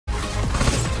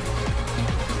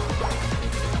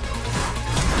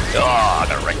Oh, I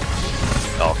got wrecked.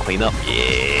 Oh, clean up,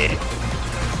 yeah.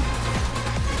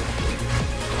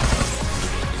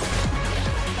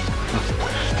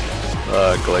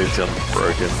 Glaceon's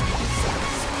broken.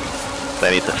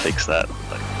 They need to fix that.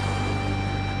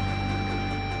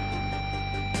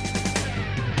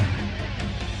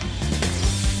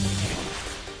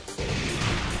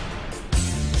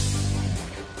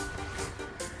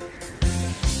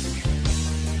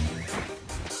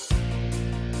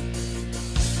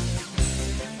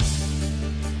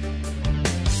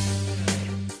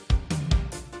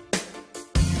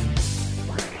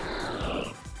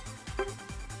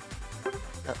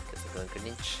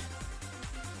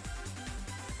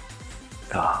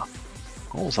 Oh,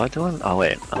 what was I doing? Oh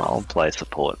wait, I'll play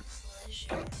support.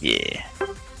 Yeah.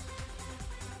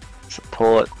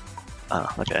 Support.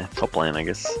 Ah, okay, top lane I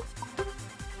guess.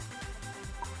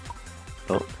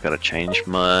 Oh, gotta change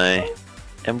my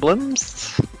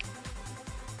emblems.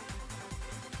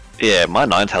 Yeah, my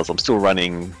Ninetales, I'm still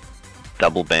running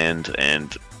double band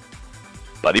and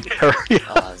Buddy Berry.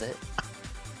 Oh, is it?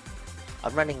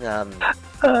 I'm running That's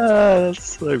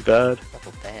so bad.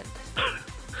 double band.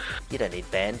 You don't need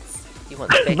bands. You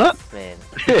want specs, man.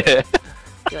 Yeah.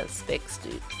 You want specs,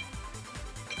 dude.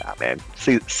 Ah man,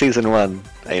 season 1,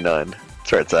 A9.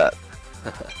 That's where it's at.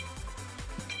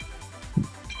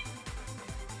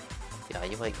 Yeah,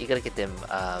 you gotta get them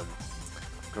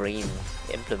green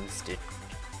emblems, dude.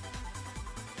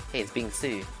 Hey, it's Bing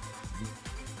Su.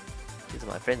 He's on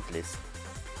my friends list.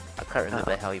 I can't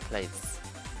remember how he plays.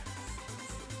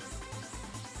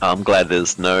 I'm glad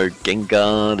there's no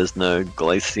Gengar, there's no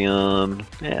Glaceon.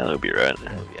 Yeah, that'll be right.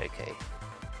 That'll be okay.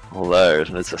 Although,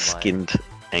 there's a skinned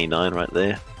A9 right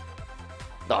there.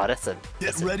 Oh, that's a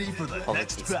ready for the quality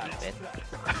next skin, battle. man.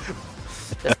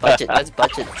 That's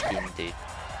budget skin, dude.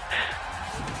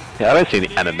 Yeah, I don't see any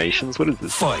animations. What is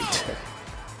this? Fight!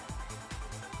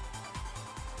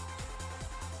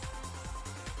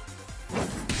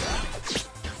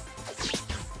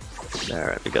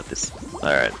 Alright, we got this.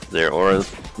 Alright, their aura's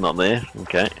not there.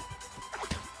 Okay.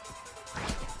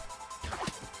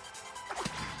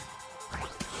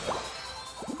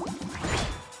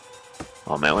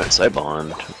 Oh man, we're so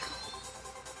behind.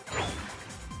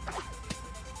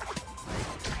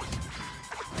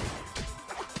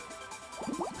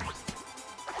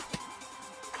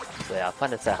 So yeah, I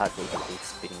find it so hard to get these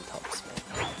spinning tops, man.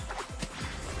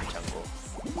 Jungle,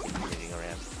 moving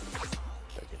around.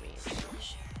 Doesn't mean.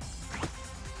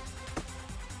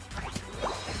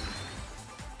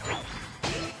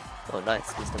 Oh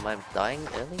nice, Mr. Mime dying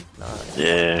early? Nice.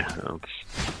 Yeah.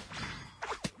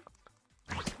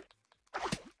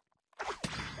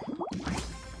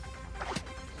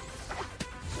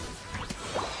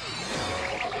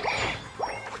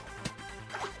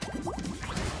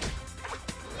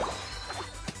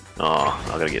 Oh,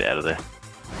 I gotta get out of there.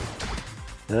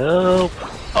 Help!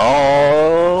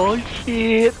 Oh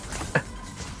shit!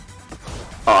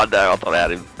 Oh no, I thought I had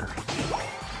him. Flashed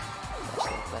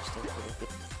in a little bit.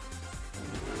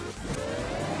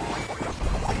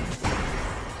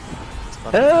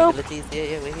 Help! Abilities.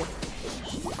 Yeah, we're here.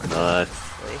 Nice.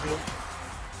 We're here.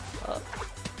 Oh.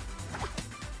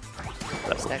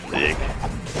 That was sick.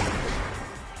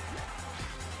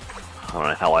 I don't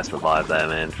know how I survived that,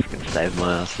 man. Freaking saved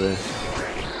my ass there.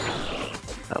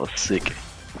 That was sick.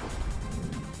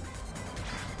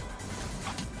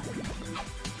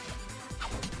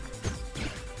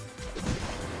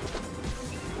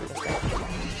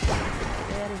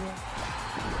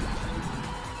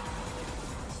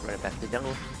 Right back to the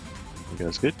jungle. You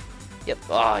guys good? Yep.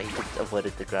 Oh, he just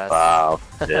avoided the grass. Wow,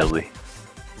 barely.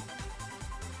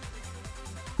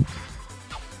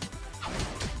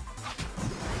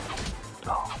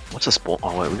 Oh, what's a spawn?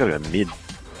 Oh wait, we gotta go mid.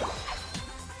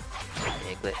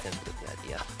 Yeah, Glaceon's a good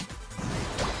idea.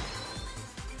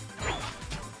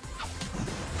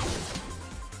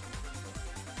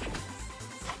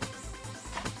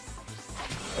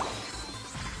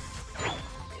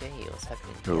 Okay, what's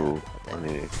happening here? Ooh, What I the-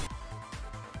 need.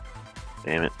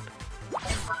 Damn it.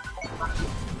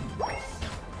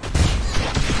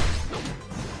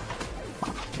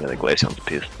 Yeah, the Glaceon's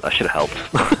pissed. I should have helped.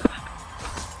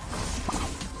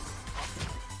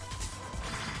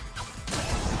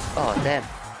 Oh damn,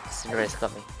 Cinderella's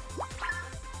got me.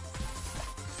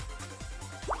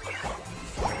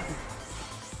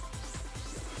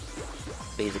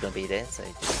 Bees are gonna be there, so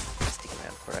just stick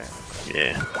around for it.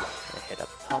 Yeah. Gonna head up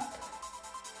top.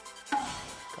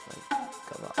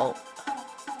 Come on. Oh.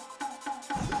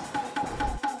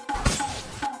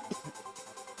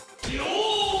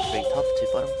 Three top, two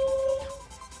bottom.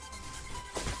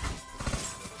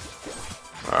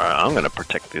 Alright, I'm gonna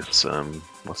protect this,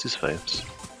 what's his face?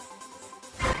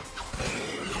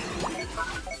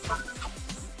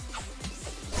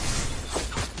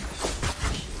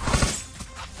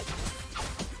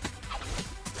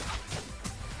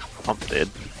 I'm dead.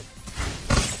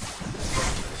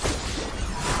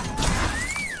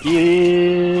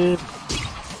 Yeah.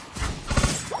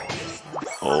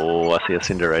 Oh, I see a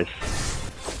Cinderace.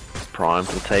 Prime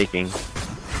for taking.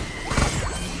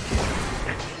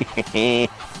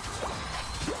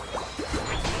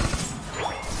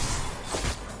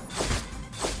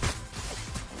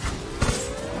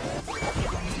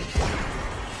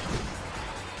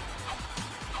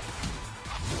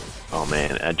 Oh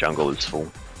man, our jungle is full.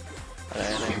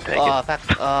 Take oh, it. fuck.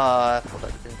 Oh, I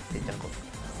forgot the jungle.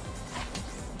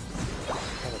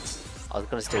 I was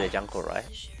gonna steal the jungle, right?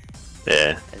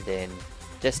 Yeah. And then,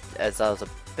 just as I was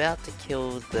about to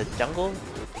kill the jungle,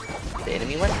 the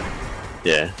enemy one,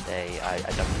 Yeah.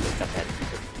 I jumped ahead.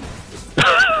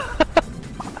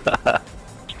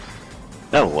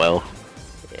 Oh well.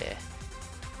 Yeah.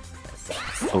 That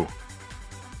sucks. Oh.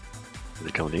 Is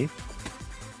it coming in?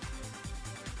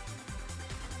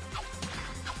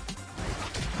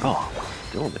 Oh,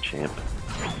 still on the champ.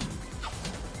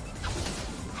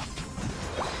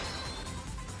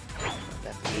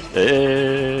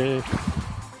 Hey.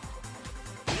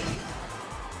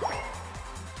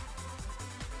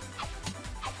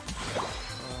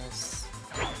 Nice.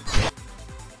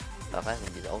 I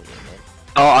haven't did ult yet, man.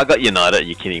 Oh, I got United.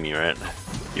 You're kidding me, right?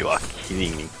 You are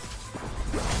kidding me.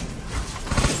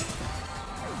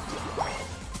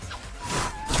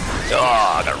 Oh,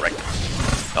 I got wrecked.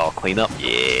 Oh, clean up.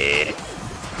 Yeah.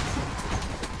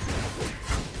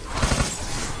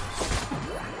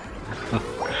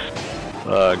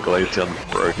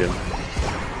 Glaceon's broken.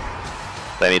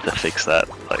 They need to fix that.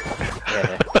 Like.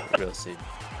 Yeah, real soon.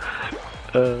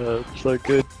 It's so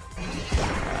good.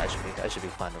 I should be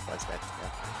fine with my stacks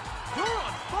now. You're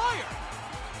on fire!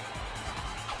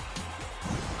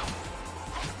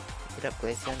 Eat up,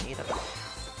 Glaceon, eat up.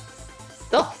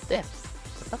 Oh, damn.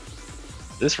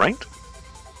 Is this ranked?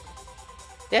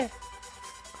 Yeah.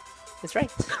 It's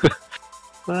right.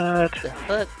 What? The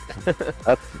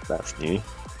fuck? That's new.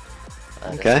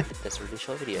 Okay. That's a really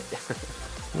short video.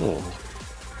 Oh.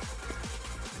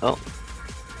 Oh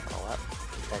Oh. wow.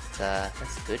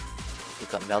 That's good. You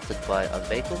got melted by a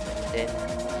vehicle and then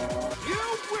You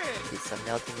win! did some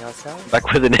melting yourself.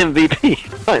 Back with an MVP.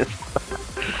 Nice.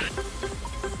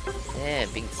 Yeah,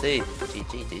 Big C.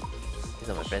 GG, dude. These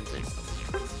are my friends, dude.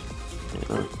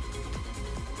 Yeah.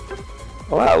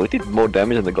 Wow, we did more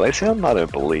damage than the Glaceon? I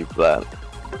don't believe that.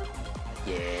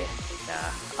 Yeah,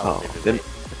 nah. Oh, then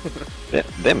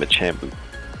them a champ.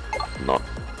 Not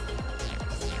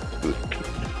good.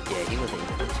 Yeah, he wasn't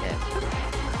even a champ.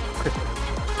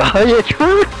 Oh yeah,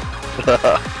 true!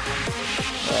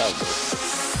 Oh, boy.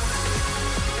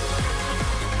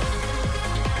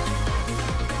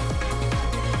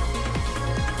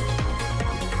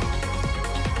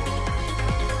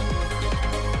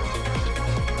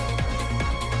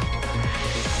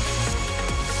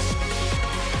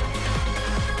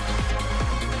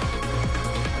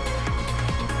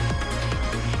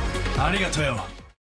 ありがとうよ。